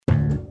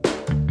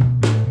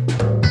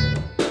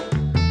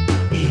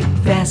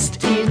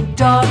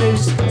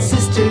daughters,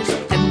 sisters,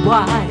 and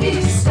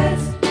wives.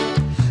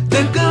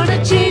 They're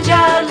gonna change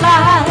our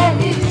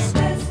lives.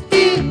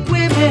 Be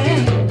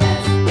women,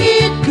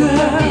 be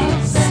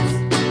girls.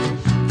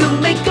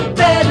 They'll make a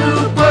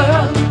better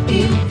world.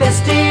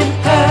 Invest in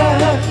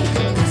her.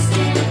 Invest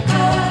in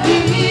her.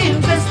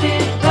 Invest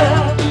in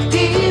her.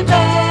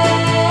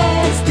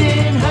 Invest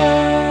in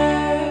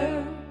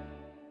her.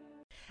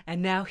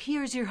 And now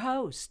here's your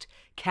host,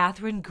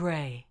 Catherine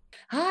Gray.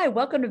 Hi,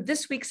 welcome to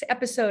this week's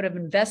episode of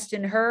Invest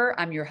in Her.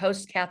 I'm your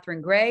host,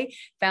 Catherine Gray,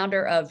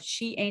 founder of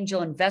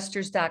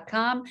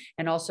SheAngelInvestors.com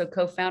and also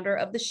co-founder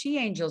of the She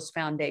Angels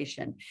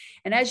Foundation.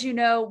 And as you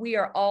know, we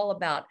are all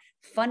about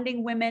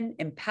funding women,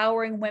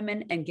 empowering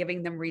women, and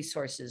giving them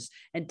resources.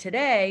 And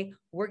today,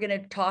 we're going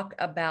to talk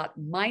about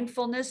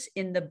mindfulness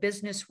in the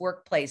business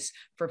workplace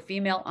for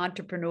female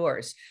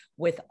entrepreneurs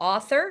with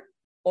author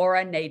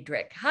Aura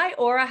Nadrich. Hi,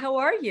 Aura, how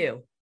are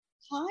you?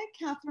 Hi,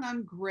 Catherine.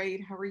 I'm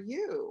great. How are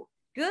you?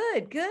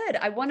 Good, good.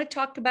 I want to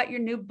talk about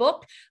your new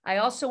book. I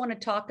also want to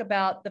talk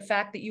about the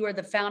fact that you are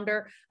the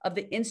founder of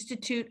the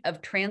Institute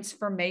of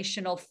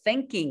Transformational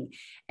Thinking.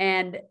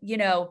 And, you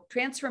know,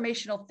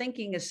 transformational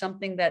thinking is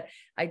something that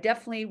I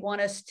definitely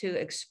want us to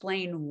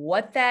explain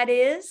what that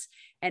is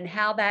and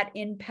how that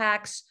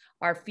impacts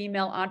our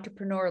female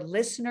entrepreneur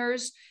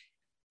listeners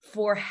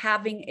for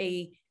having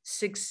a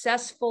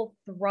successful,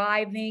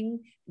 thriving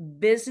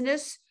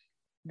business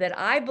that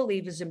I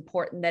believe is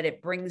important, that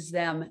it brings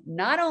them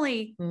not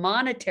only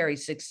monetary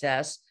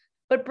success,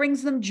 but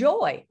brings them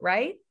joy,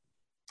 right?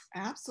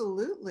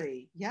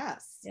 Absolutely.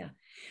 Yes. Yeah.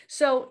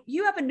 So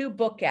you have a new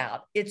book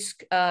out. It's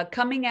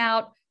coming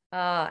out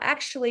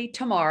actually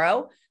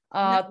tomorrow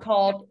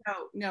called...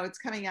 No, it's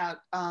coming out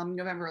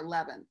November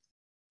 11th.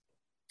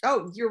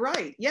 Oh, you're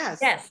right. Yes.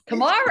 Yes,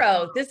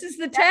 tomorrow. This is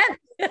the 10th.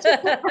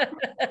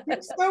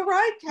 You're so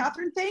right,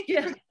 Catherine. Thank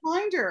you for the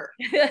reminder.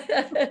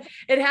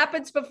 It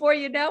happens before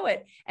you know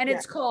it. And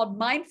it's called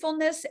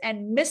Mindfulness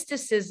and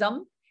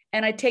Mysticism.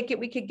 And I take it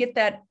we could get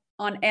that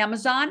on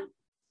Amazon?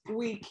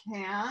 We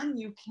can.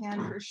 You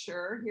can for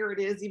sure. Here it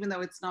is, even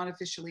though it's not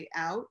officially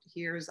out.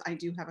 I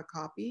do have a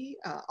copy,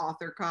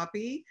 author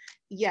copy.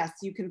 Yes,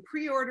 you can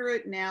pre-order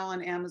it now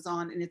on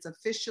Amazon, and it's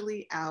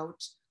officially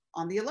out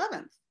on the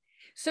 11th.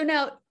 So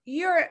now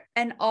you're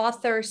an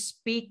author,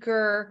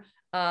 speaker,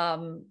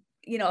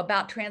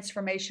 about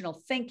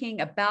transformational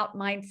thinking, about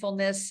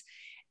mindfulness,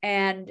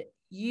 and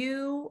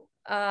you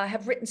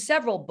have written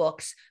several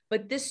books,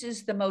 but this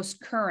is the most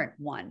current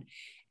one.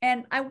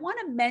 And I want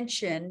to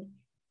mention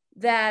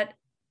that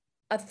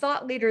a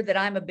thought leader that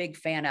I'm a big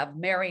fan of,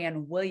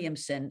 Marianne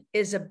Williamson,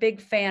 is a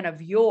big fan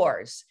of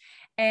yours.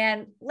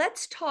 And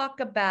let's talk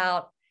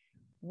about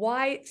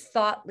why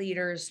thought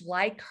leaders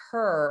like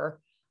her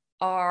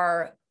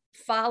are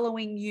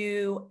following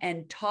you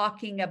and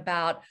talking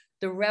about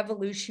the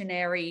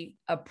revolutionary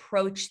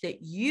approach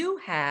that you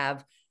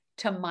have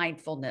to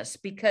mindfulness,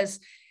 because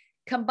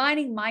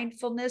combining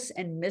mindfulness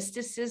and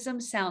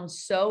mysticism sounds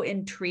so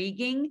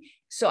intriguing.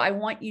 So I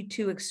want you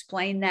to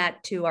explain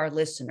that to our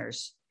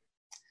listeners.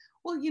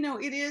 Well,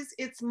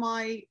 it's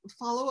my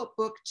follow-up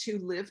book to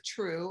Live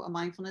True, a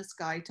mindfulness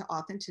guide to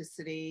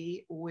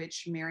authenticity,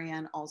 which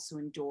Marianne also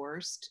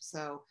endorsed.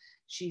 So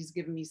she's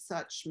given me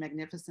such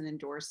magnificent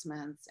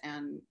endorsements,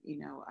 and,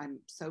 I'm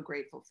so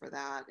grateful for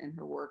that. And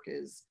her work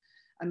is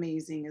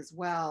amazing as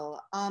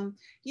well.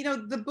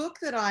 The book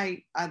that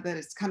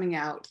is coming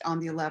out on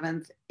the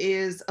 11th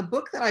is a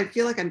book that I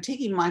feel like I'm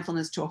taking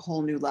mindfulness to a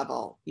whole new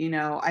level.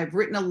 I've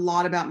written a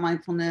lot about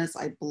mindfulness.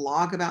 I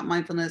blog about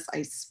mindfulness.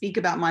 I speak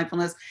about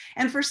mindfulness.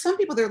 And for some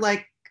people, they're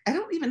like, I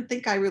don't even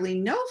think I really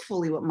know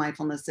fully what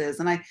mindfulness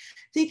is. And I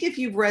think if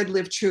you've read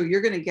Live True,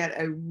 you're going to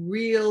get a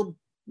real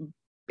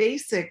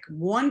basic,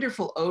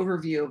 wonderful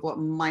overview of what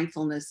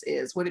mindfulness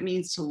is, what it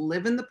means to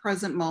live in the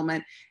present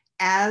moment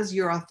as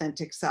your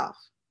authentic self.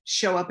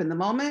 Show up in the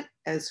moment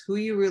as who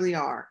you really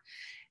are.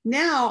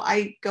 Now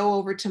I go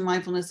over to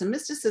mindfulness and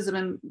mysticism,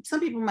 and some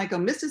people might go,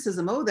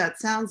 mysticism, oh, that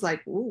sounds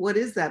like, ooh, what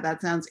is that?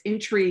 That sounds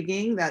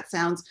intriguing. That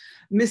sounds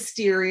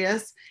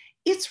mysterious.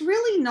 It's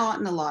really not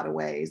in a lot of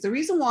ways. The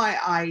reason why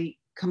I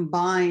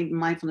combine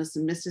mindfulness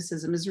and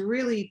mysticism is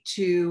really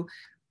to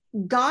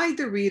guide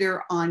the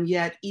reader on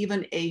yet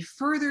even a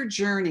further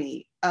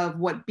journey of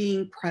what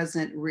being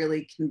present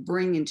really can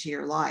bring into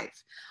your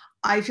life.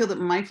 I feel that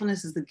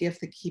mindfulness is the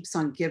gift that keeps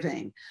on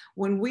giving.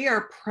 When we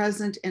are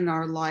present in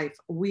our life,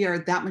 we are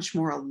that much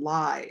more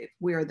alive.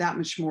 We are that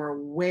much more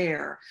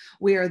aware.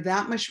 We are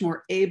that much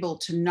more able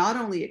to not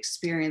only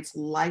experience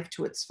life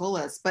to its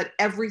fullest, but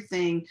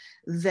everything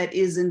that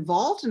is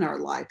involved in our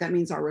life. That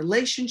means our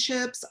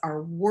relationships,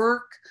 our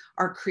work,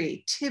 our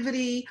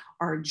creativity,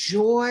 our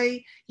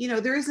joy.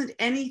 There isn't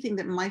anything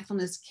that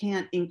mindfulness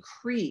can't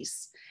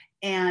increase.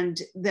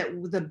 And that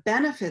the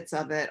benefits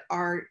of it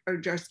are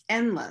just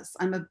endless.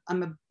 I'm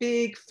a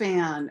big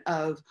fan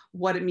of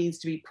what it means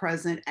to be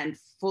present and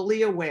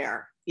fully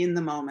aware in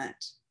the moment.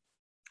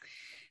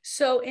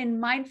 So in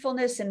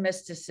Mindfulness and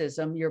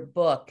Mysticism, your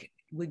book,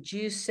 would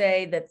you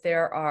say that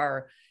there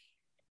are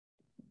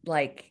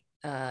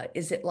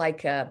is it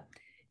like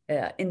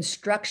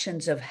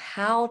instructions of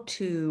how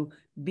to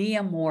be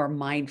a more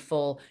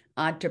mindful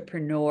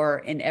entrepreneur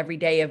in every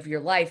day of your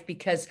life,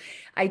 because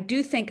I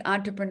do think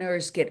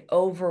entrepreneurs get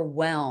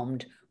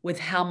overwhelmed with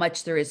how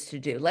much there is to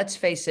do. Let's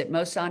face it,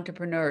 most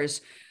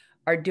entrepreneurs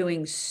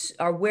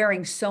are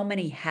wearing so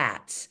many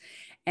hats.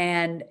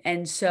 And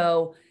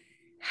so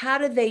how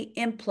do they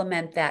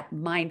implement that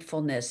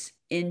mindfulness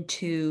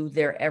into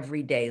their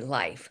everyday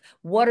life?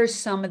 What are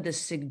some of the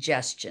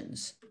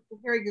suggestions? A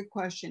very good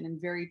question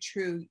and very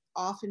true.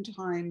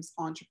 Oftentimes,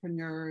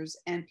 entrepreneurs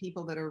and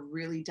people that are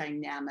really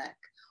dynamic,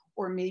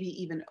 or maybe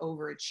even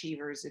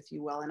overachievers, if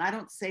you will, and I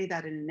don't say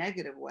that in a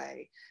negative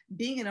way.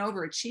 Being an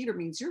overachiever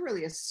means you're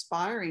really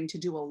aspiring to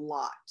do a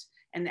lot.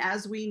 And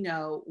as we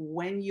know,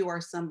 when you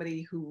are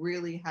somebody who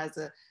really has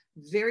a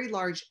very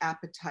large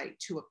appetite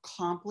to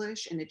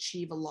accomplish and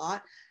achieve a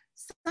lot,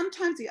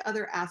 sometimes the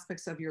other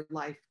aspects of your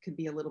life could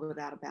be a little bit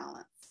out of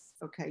balance.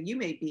 Okay, you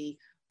may be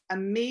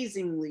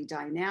amazingly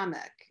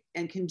dynamic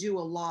and can do a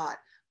lot,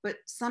 but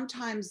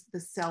sometimes the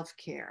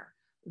self-care,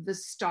 the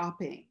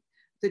stopping,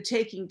 the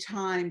taking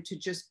time to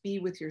just be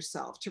with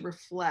yourself, to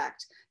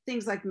reflect,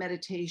 things like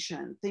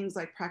meditation, things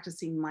like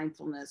practicing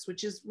mindfulness,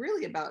 which is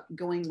really about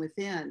going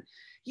within.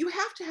 You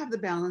have to have the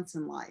balance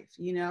in life,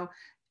 you know.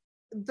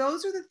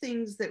 Those are the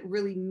things that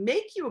really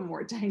make you a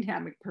more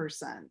dynamic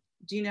person.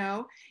 Do you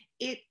know?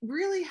 It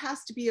really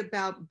has to be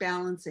about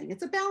balancing.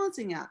 It's a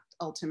balancing act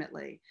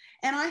ultimately.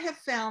 And I have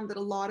found that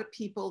a lot of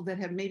people that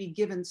have maybe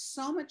given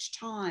so much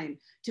time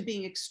to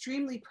being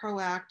extremely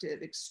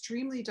proactive,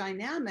 extremely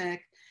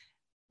dynamic,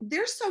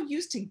 they're so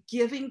used to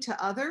giving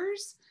to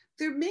others,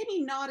 they're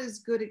maybe not as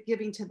good at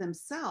giving to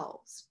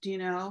themselves, do you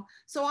know?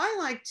 So I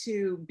like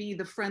to be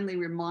the friendly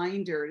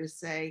reminder to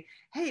say,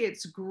 hey,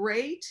 it's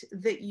great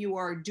that you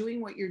are doing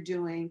what you're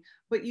doing,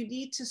 but you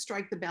need to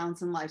strike the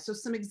balance in life. So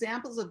some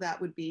examples of that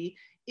would be,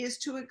 is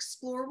to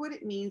explore what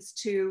it means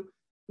to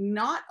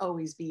not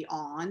always be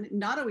on,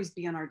 not always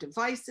be on our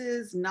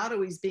devices, not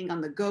always being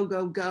on the go,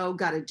 go, go,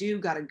 gotta do,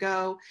 gotta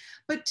go,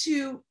 but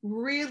to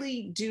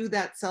really do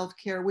that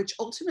self-care, which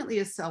ultimately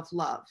is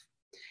self-love.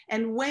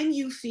 And when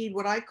you feed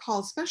what I call,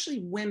 especially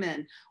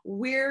women,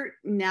 we're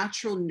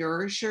natural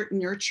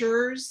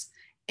nurturers,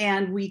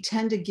 and we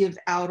tend to give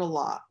out a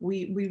lot.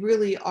 We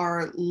really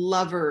are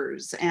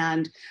lovers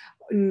and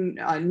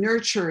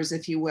nurturers,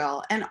 if you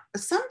will. And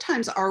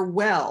sometimes our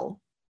well,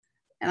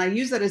 and I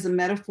use that as a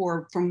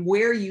metaphor, from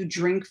where you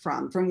drink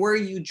from where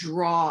you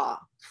draw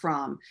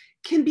from,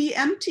 can be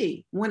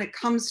empty when it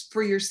comes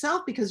for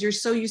yourself because you're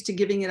so used to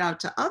giving it out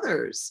to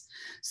others.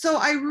 So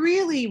I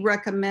really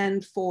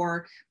recommend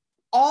for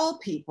all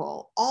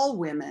people, all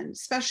women,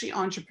 especially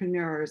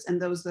entrepreneurs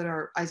and those that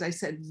are, as I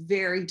said,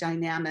 very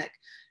dynamic,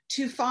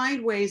 to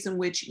find ways in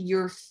which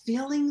you're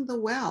filling the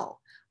well,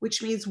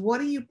 which means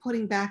what are you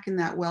putting back in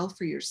that well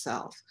for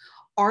yourself?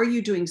 Are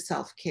you doing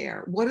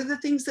self-care? What are the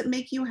things that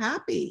make you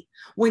happy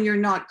when you're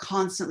not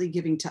constantly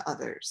giving to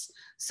others?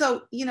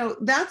 So, you know,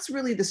 that's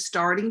really the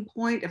starting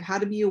point of how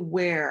to be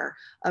aware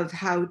of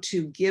how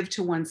to give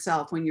to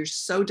oneself when you're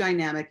so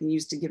dynamic and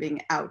used to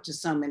giving out to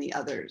so many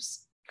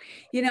others.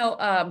 You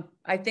know,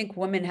 I think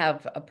women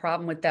have a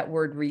problem with that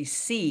word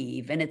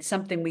receive, and it's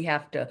something we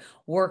have to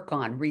work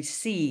on,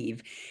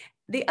 receive.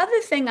 The other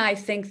thing I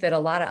think that a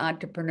lot of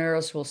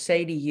entrepreneurs will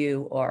say to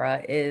you,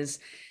 Aura, is,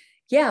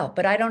 yeah,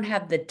 but I don't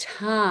have the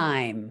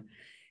time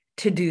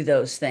to do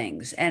those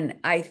things. And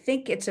I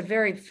think it's a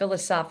very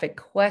philosophic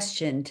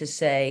question to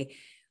say,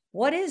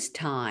 what is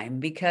time?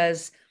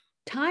 Because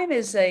time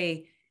is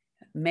a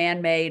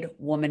man-made,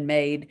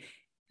 woman-made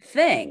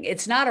thing.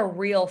 It's not a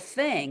real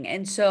thing.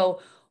 And so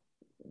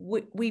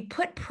we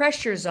put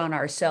pressures on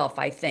ourselves,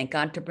 I think,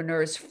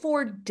 entrepreneurs,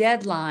 for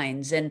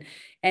deadlines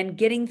and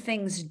getting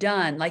things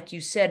done, like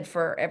you said,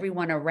 for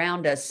everyone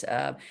around us,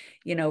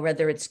 you know,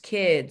 whether it's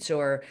kids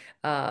or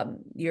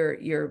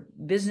your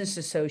business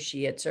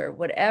associates or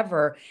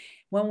whatever,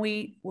 when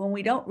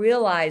we don't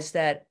realize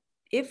that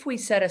if we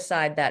set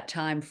aside that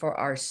time for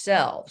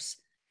ourselves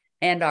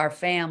and our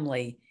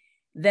family,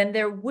 then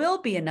there will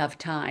be enough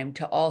time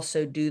to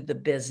also do the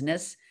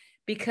business,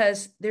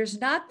 because there's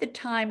not the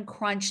time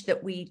crunch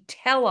that we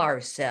tell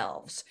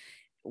ourselves.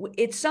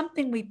 It's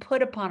something we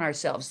put upon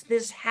ourselves.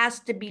 This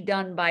has to be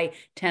done by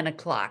 10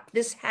 o'clock.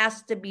 This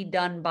has to be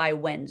done by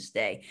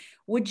Wednesday.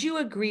 Would you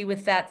agree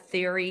with that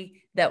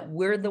theory that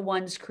we're the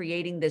ones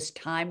creating this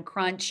time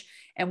crunch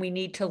and we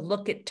need to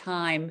look at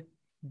time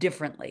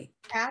differently?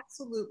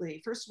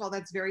 Absolutely. First of all,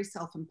 that's very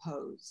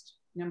self-imposed.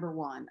 Number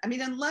one. I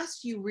mean, unless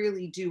you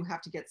really do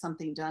have to get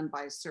something done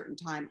by a certain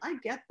time, I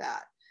get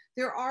that.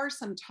 There are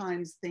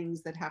sometimes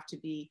things that have to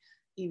be,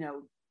 you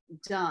know,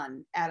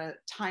 done in a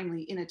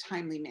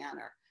timely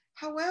manner.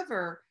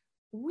 However,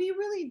 we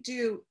really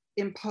do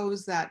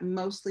impose that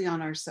mostly on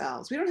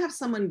ourselves. We don't have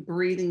someone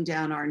breathing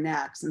down our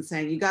necks and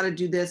saying, you got to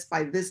do this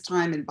by this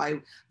time and by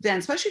then,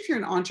 especially if you're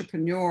an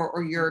entrepreneur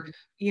or you're,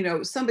 you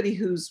know, somebody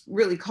who's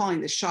really calling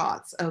the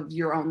shots of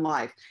your own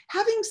life.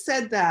 Having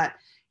said that,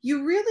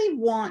 you really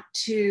want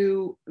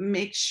to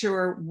make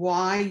sure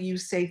why you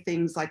say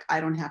things like, I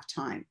don't have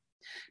time.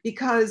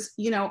 Because,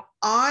 you know,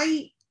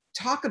 I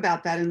talk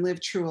about that and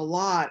Live True a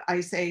lot.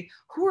 I say,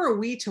 who are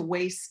we to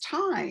waste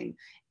time?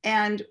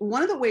 And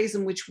one of the ways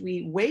in which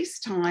we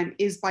waste time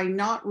is by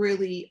not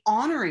really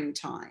honoring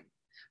time,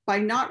 by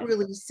not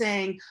really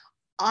saying,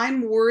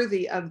 I'm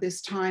worthy of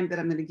this time that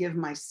I'm going to give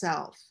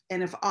myself.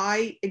 And if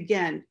I,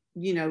 again,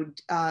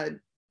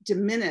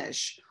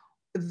 diminish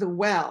the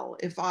well,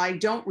 if I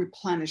don't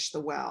replenish the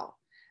well,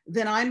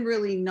 then I'm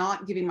really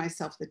not giving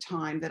myself the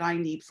time that I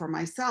need for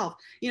myself.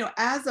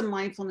 As a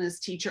mindfulness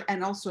teacher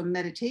and also a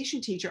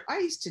meditation teacher, I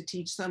used to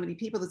teach so many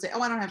people that say,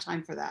 oh, I don't have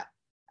time for that.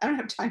 I don't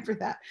have time for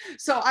that.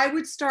 So I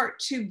would start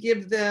to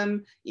give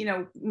them,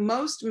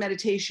 most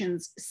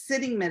meditations,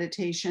 sitting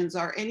meditations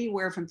are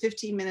anywhere from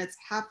 15 minutes,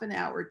 half an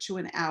hour to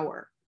an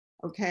hour.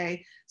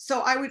 Okay.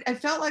 So I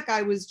felt like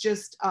I was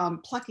just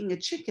plucking a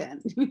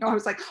chicken. I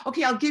was like,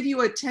 okay, I'll give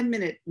you a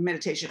 10-minute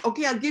meditation.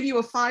 Okay, I'll give you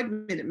a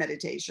 5-minute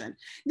meditation.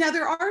 Now,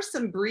 there are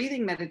some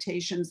breathing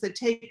meditations that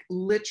take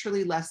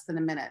literally less than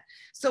a minute.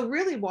 So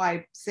really why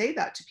I say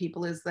that to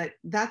people is that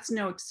that's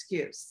no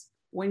excuse.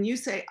 When you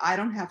say, I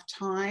don't have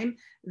time,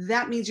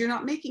 that means you're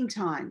not making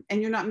time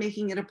and you're not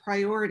making it a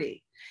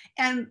priority.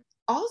 And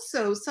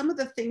also some of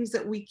the things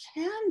that we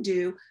can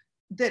do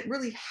that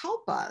really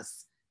help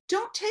us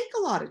don't take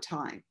a lot of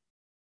time.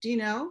 Do you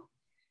know?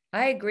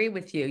 I agree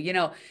with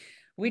you.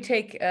 We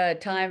take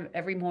time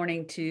every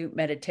morning to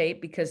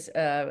meditate because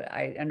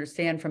I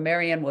understand from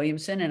Marianne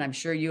Williamson, and I'm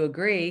sure you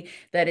agree,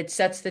 that it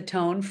sets the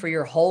tone for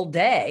your whole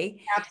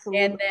day.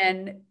 Absolutely. And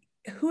then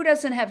who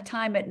doesn't have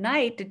time at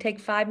night to take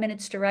 5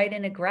 minutes to write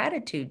in a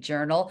gratitude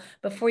journal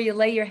before you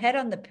lay your head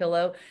on the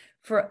pillow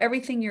for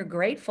everything you're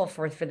grateful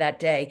for that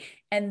day?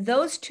 And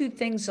those two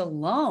things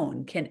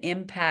alone can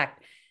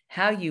impact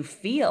how you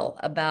feel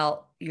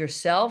about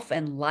yourself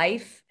and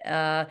life.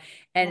 If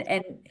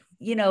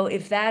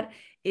that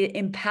it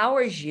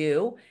empowers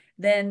you,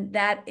 then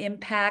that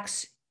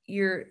impacts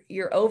your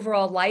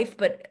overall life.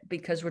 But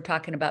because we're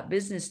talking about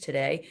business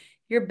today,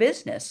 your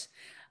business.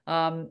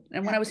 And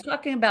when I was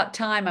talking about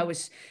time,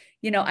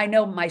 I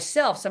know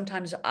myself,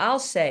 sometimes I'll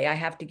say I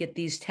have to get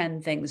these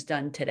 10 things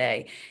done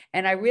today.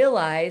 And I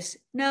realize,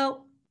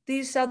 no,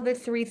 these other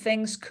 3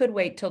 things could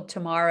wait till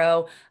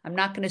tomorrow. I'm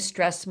not going to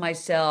stress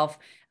myself.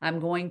 I'm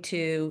going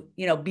to,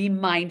 be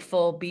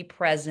mindful, be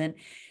present.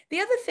 The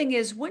other thing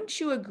is, wouldn't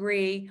you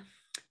agree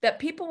that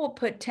people will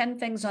put 10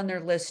 things on their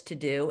list to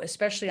do,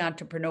 especially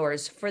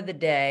entrepreneurs, for the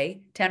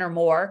day, 10 or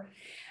more,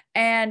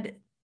 and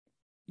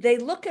they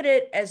look at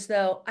it as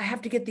though I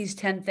have to get these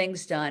 10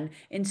 things done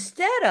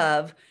instead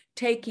of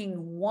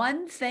taking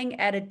one thing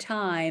at a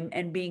time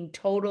and being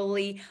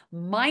totally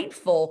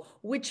mindful,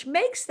 which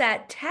makes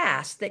that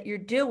task that you're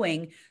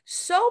doing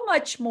so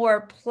much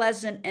more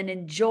pleasant and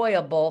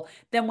enjoyable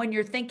than when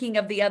you're thinking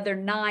of the other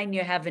 9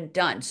 you haven't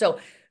done. So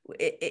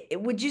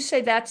would you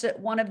say that's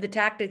one of the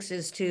tactics,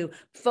 is to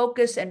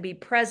focus and be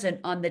present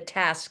on the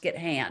task at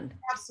hand?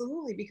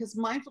 Absolutely, because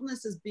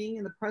mindfulness is being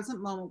in the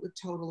present moment with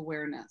total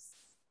awareness.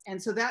 And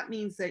so that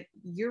means that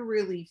you're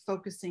really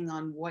focusing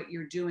on what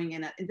you're doing.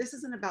 And this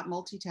isn't about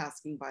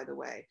multitasking, by the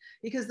way,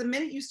 because the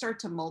minute you start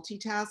to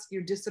multitask,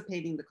 you're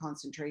dissipating the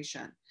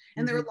concentration.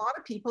 And there are a lot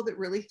of people that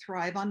really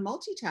thrive on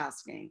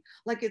multitasking,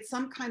 like it's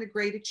some kind of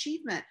great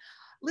achievement.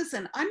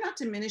 Listen, I'm not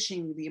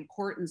diminishing the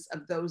importance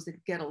of those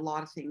that get a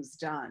lot of things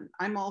done.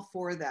 I'm all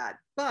for that.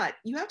 But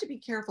you have to be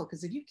careful,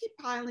 because if you keep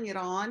piling it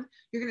on,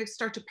 you're going to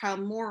start to pile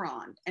more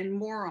on and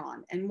more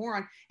on and more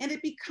on. And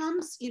it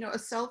becomes, a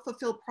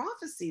self-fulfilled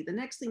prophecy. The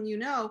next thing you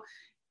know,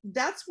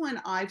 that's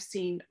when I've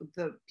seen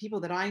the people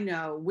that I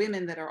know,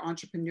 women that are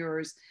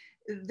entrepreneurs,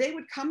 they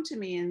would come to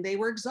me and they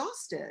were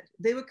exhausted.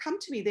 They would come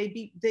to me,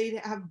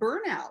 they'd have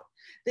burnout.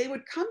 They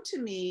would come to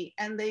me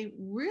and they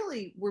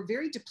really were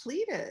very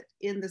depleted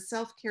in the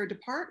self-care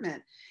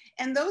department.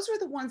 And those were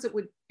the ones that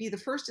would be the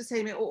first to say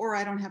to me, or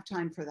I don't have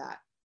time for that.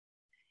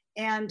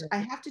 And I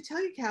have to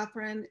tell you,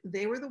 Catherine,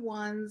 they were the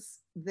ones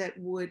that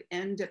would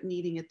end up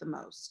needing it the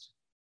most.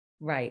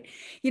 Right.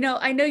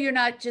 I know you're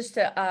not just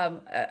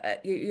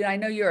I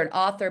know you're an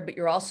author, but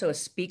you're also a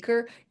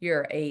speaker.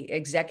 You're a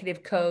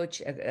executive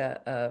coach,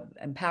 a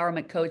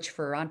empowerment coach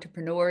for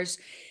entrepreneurs.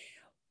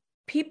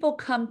 People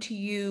come to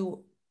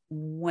you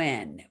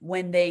when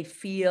they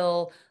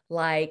feel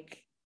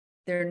like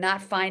they're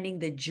not finding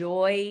the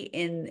joy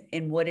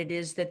in what it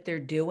is that they're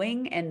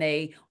doing, and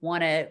they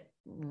want to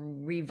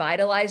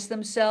revitalize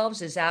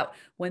themselves. Is that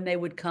when they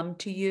would come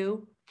to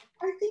you?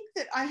 I think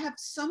that I have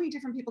so many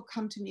different people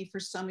come to me for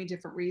so many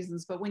different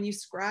reasons, but when you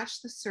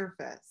scratch the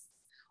surface,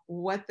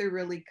 what they're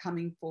really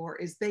coming for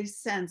is they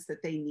sense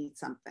that they need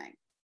something.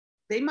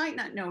 They might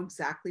not know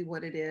exactly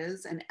what it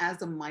is. And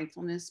as a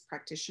mindfulness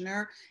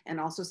practitioner, and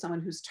also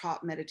someone who's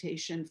taught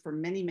meditation for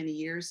many, many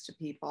years to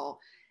people,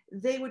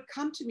 they would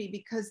come to me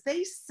because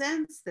they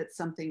sense that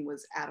something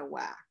was out of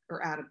whack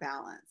or out of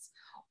balance.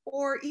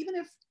 Or even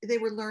if they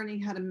were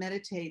learning how to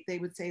meditate, they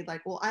would say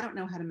like, well, I don't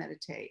know how to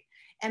meditate.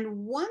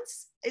 And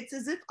once it's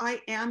as if I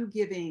am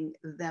giving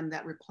them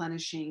that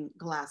replenishing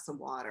glass of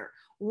water.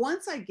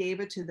 Once I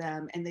gave it to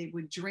them and they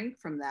would drink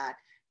from that,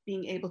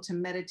 being able to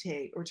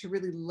meditate or to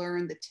really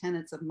learn the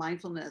tenets of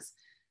mindfulness,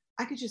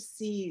 I could just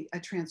see a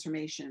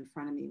transformation in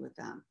front of me with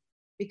them,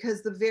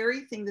 because the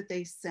very thing that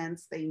they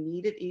sensed they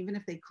needed, even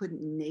if they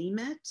couldn't name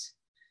it,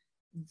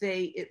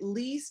 they at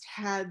least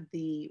had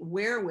the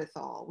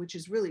wherewithal, which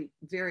is really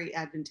very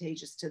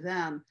advantageous to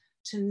them,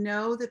 to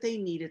know that they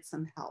needed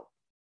some help.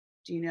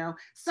 Do you know?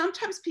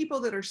 Sometimes people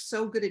that are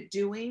so good at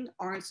doing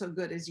aren't so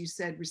good, as you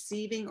said,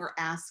 receiving or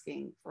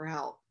asking for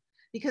help,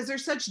 because they're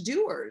such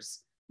doers.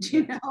 Do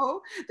you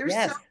know? They're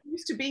so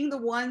used to being the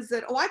ones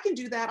that, oh, I can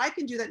do that. I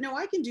can do that. No,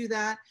 I can do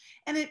that.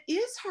 And it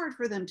is hard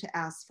for them to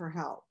ask for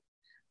help.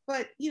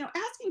 But, you know,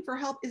 asking for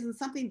help isn't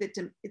something that,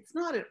 it's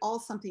not at all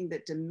something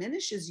that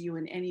diminishes you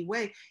in any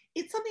way.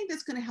 It's something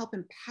that's going to help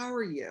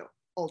empower you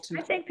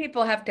ultimately. I think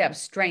people have to have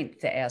strength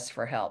to ask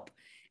for help,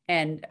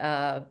 and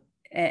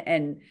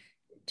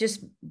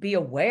just be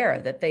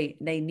aware that they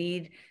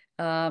need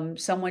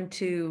someone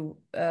to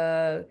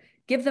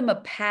give them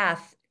a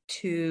path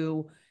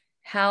to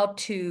how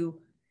to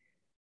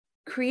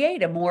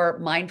create a more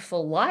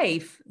mindful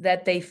life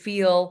that they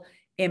feel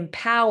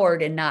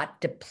empowered and not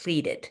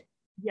depleted.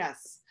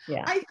 Yes.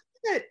 Yeah. I think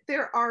that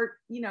there are,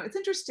 you know, it's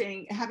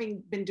interesting,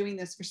 having been doing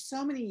this for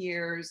so many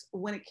years,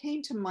 when it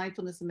came to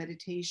mindfulness and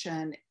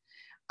meditation,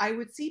 I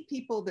would see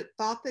people that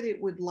thought that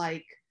it would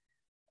like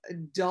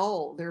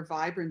dull their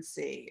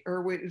vibrancy,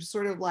 or would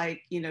sort of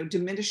like, you know,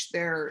 diminish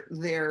their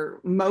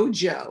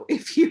mojo,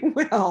 if you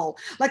will.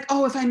 Like,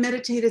 oh, if I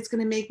meditate, it's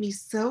going to make me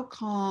so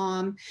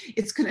calm,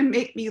 it's going to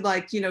make me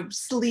like, you know,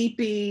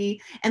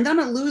 sleepy, and then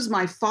I'm going to lose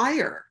my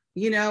fire.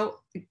 You know,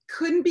 it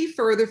couldn't be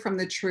further from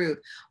the truth.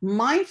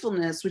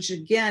 Mindfulness, which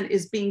again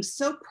is being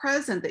so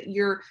present that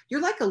you're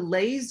like a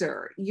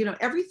laser. You know,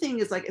 everything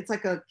is like, it's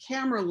like a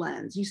camera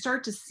lens. You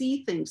start to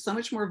see things so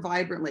much more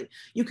vibrantly.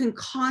 You can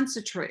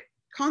concentrate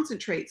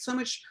so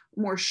much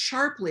more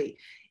sharply.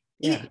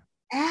 Yeah. It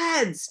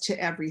adds to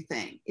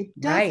everything. It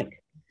doesn't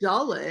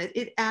dull it,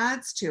 it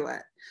adds to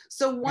it.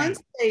 So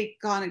once they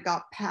kind of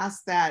got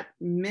past that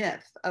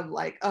myth of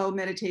like, oh,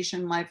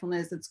 meditation,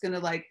 mindfulness, it's going to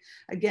like,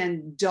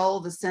 again, dull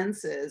the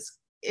senses.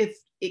 If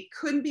it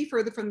couldn't be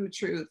further from the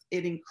truth,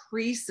 it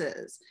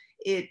increases,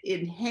 it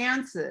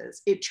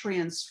enhances, it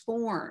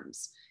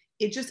transforms.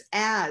 It just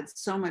adds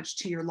so much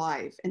to your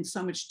life and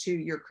so much to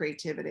your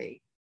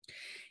creativity.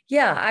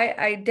 Yeah,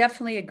 I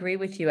definitely agree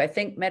with you. I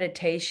think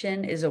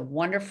meditation is a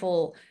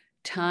wonderful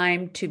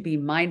time to be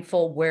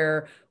mindful,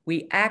 where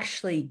we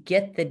actually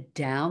get the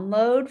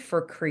download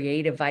for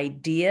creative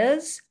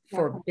ideas,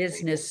 for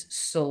business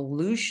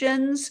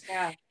solutions.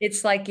 Yeah.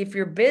 It's like if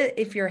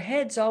your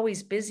head's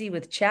always busy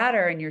with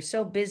chatter and you're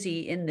so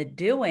busy in the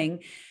doing,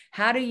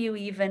 how do you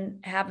even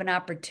have an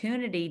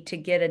opportunity to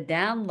get a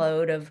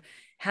download of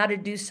how to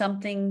do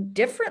something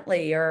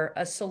differently, or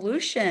a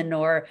solution,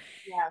 or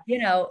you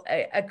know,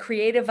 a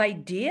creative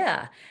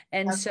idea?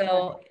 And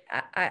so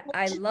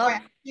I love. I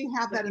actually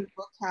have that in the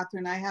book,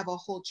 Catherine. I have a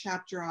whole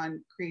chapter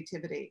on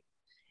creativity,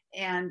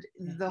 and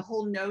the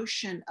whole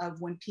notion of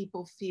when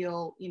people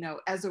feel, you know,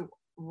 as a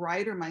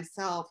writer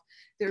myself,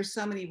 there's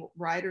so many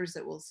writers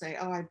that will say,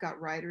 oh, I've got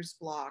writer's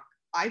block.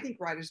 I think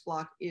writer's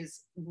block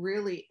is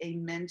really a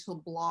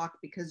mental block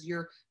because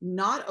you're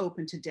not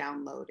open to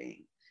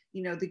downloading.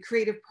 You know, the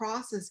creative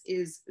process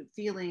is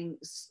feeling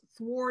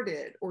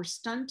thwarted or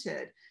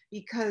stunted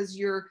because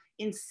you're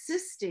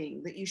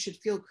insisting that you should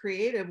feel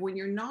creative when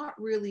you're not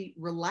really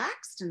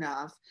relaxed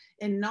enough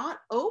and not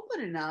open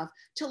enough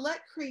to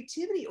let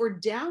creativity or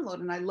download.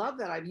 And I love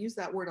that. I've used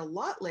that word a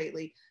lot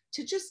lately,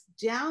 to just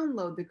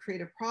download the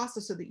creative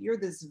process so that you're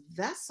this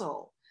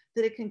vessel,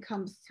 that it can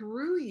come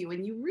through you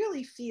and you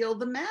really feel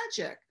the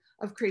magic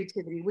of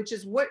creativity, which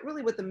is what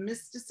the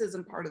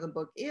mysticism part of the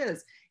book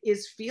is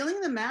feeling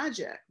the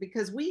magic,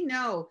 because we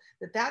know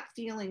that that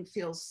feeling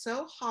feels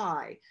so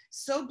high,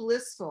 so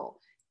blissful.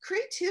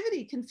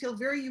 Creativity can feel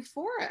very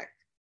euphoric.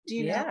 Do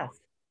you know?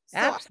 So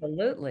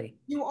Absolutely.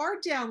 You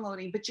are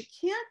downloading, but you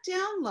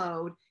can't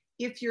download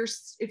if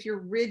you're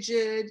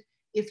rigid,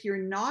 if you're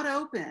not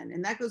open.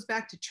 And that goes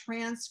back to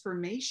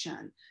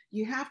transformation.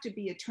 You have to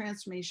be a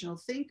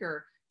transformational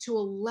thinker to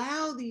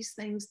allow these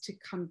things to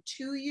come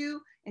to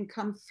you and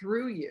come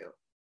through you.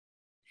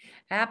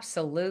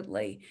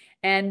 Absolutely.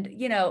 And,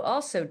 you know,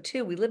 also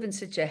too, we live in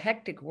such a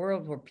hectic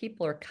world where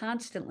people are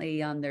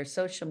constantly on their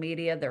social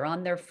media, they're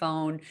on their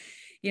phone.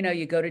 You know,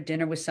 you go to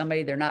dinner with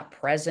somebody, they're not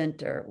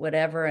present or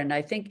whatever. And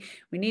I think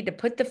we need to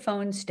put the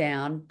phones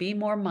down, be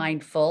more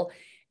mindful,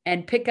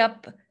 and pick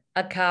up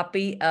a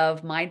copy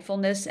of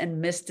Mindfulness and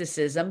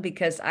Mysticism,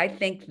 because I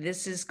think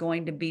this is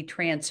going to be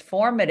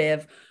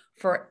transformative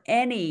for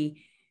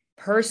any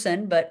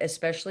person, but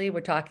especially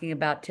we're talking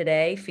about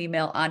today,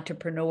 female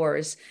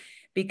entrepreneurs,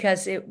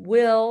 because it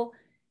will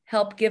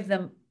help give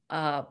them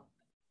a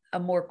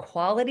more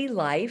quality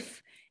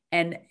life.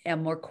 And a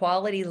more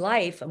quality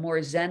life, a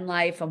more Zen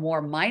life, a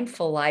more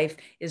mindful life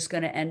is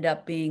going to end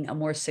up being a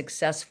more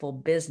successful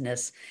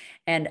business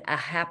and a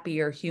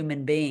happier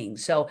human being.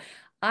 So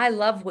I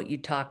love what you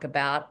talk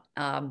about.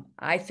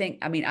 I think,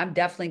 I mean, I'm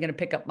definitely going to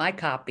pick up my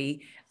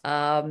copy.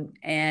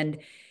 And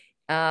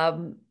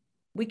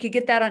we could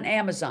get that on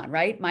Amazon,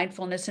 right?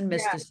 Mindfulness and Yeah.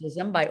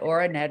 Mysticism by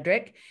Aura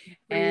Nadrich. Free.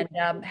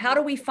 And how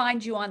do we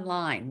find you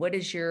online? What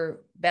is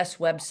your best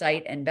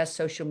website and best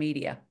social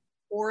media?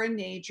 Aura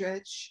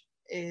Nadrich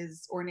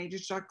is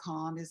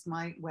oranadrich.com is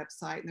my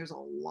website, and there's a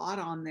lot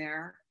on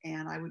there,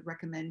 and I would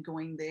recommend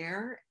going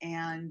there.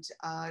 And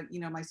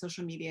my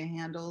social media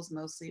handles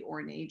mostly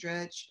Aura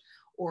Nadrich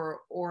or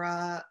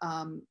Aura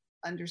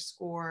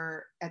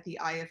underscore at the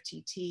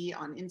IFTT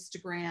on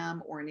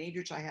Instagram, Aura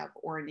Nadrich. I have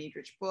Aura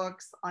Nadrich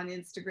books on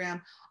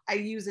Instagram. I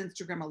use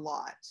Instagram a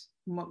lot,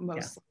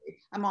 mostly. Yeah.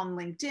 I'm on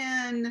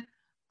LinkedIn.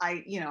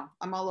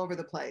 I'm all over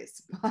the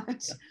place,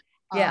 but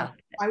yeah.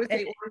 I would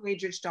say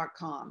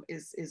oranadrich.com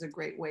is a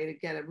great way to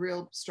get a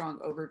real strong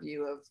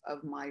overview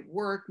of my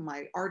work.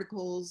 My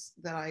articles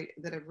that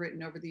I've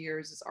written over the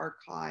years is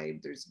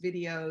archived. There's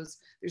videos.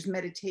 There's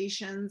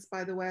meditations,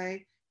 by the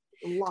way.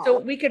 So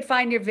we could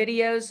find your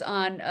videos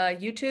on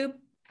YouTube?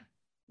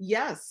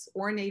 Yes,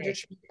 Aura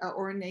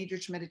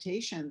Nadrich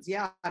meditations.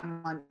 Yeah,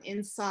 I'm on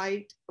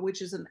Insight,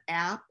 which is an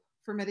app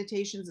for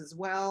meditations as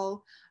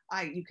well.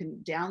 You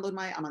can download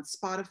I'm on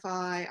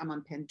Spotify. I'm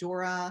on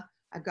Pandora.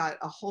 I've got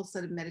a whole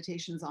set of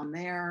meditations on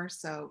there.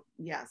 So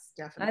yes,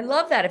 definitely. I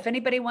love that. If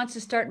anybody wants to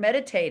start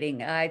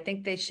meditating, I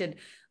think they should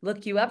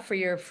look you up for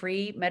your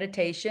free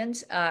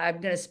meditations.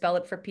 I'm going to spell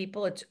it for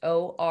people. It's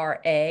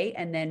ORA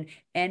and then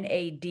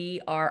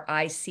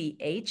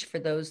NADRICH for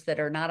those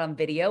that are not on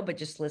video, but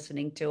just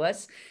listening to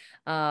us.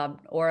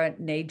 Aura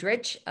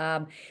Nadrich.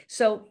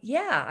 So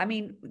yeah, I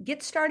mean,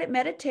 get started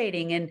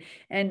meditating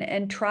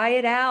and try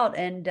it out,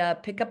 and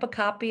pick up a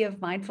copy of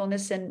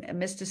Mindfulness and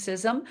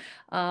Mysticism,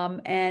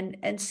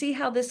 and see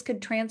how this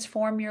could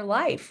transform your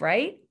life,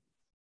 right?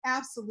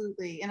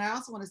 Absolutely. And I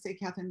also want to say,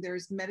 Catherine,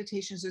 there's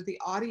meditations. There's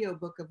the audio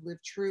book of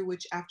Live True,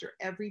 which after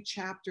every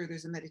chapter,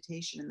 there's a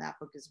meditation in that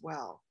book as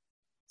well.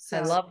 So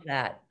I love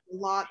that. A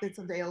lot that's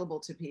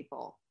available to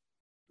people.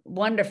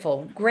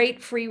 Wonderful.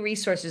 Great free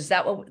resources.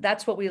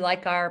 That's what we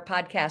like our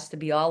podcast to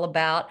be all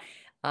about,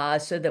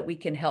 so that we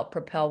can help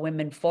propel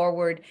women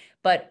forward,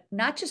 but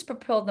not just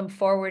propel them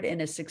forward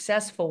in a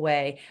successful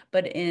way,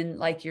 but in,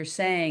 like you're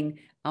saying,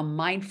 a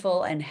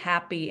mindful and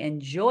happy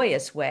and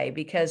joyous way,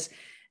 because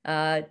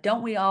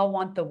don't we all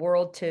want the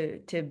world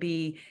to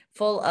be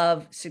full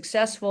of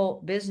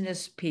successful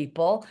business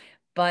people,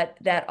 but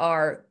that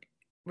are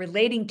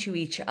relating to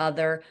each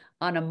other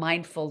on a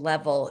mindful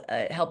level,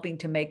 helping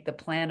to make the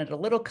planet a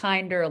little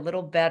kinder, a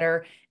little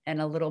better, and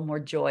a little more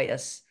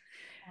joyous.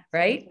 Absolutely.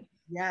 Right?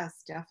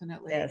 Yes,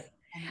 definitely. Yes.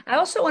 I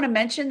also want to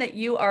mention that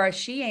you are a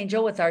She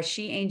Angel with our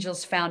She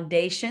Angels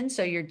Foundation.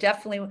 So you're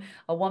definitely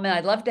a woman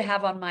I'd love to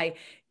have on my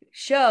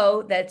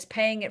show that's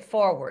paying it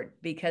forward,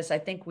 because I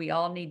think we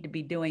all need to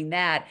be doing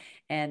that.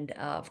 And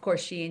of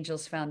course, She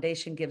Angels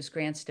Foundation gives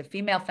grants to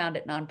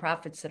female-founded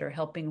nonprofits that are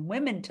helping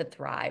women to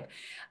thrive.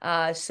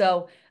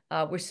 So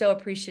we're so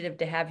appreciative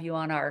to have you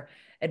on our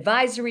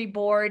advisory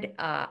board.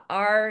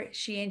 Our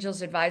She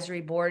Angels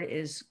advisory board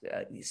is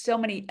so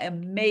many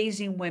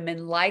amazing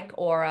women like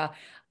Aura.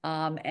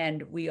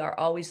 And we are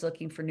always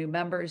looking for new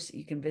members.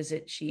 You can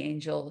visit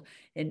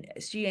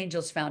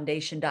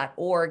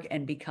sheangelsfoundation.org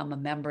and become a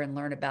member and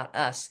learn about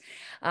us.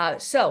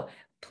 So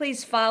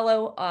please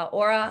follow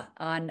Aura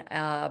on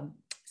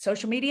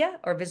social media,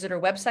 or visit her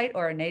website,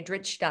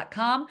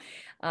 oranadrich.com.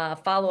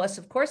 Follow us,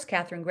 of course,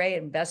 Catherine Gray,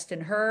 Invest in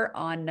Her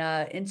on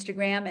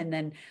Instagram. And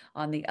then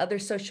on the other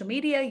social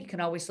media, you can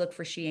always look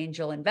for She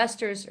Angel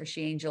Investors or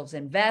She Angels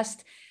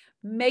Invest.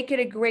 Make it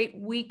a great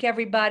week,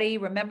 everybody.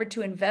 Remember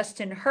to invest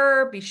in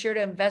her. Be sure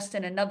to invest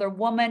in another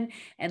woman,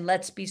 and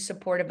let's be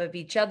supportive of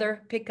each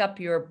other. Pick up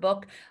your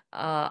book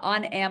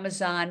on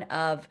Amazon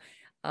of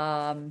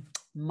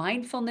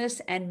Mindfulness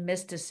and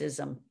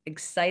Mysticism.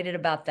 Excited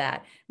about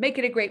that. Make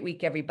it a great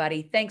week,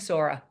 everybody. Thanks,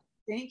 Aura.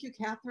 Thank you,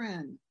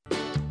 Catherine.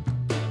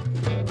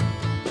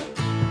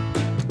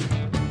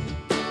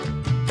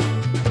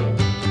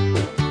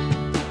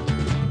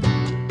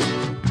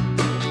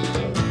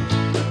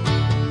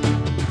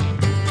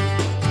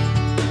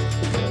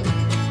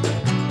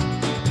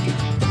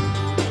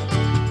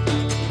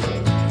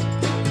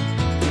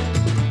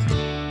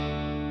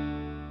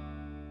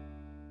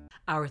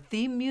 Our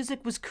theme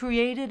music was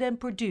created and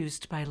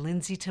produced by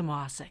Lindsay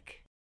Tomasic.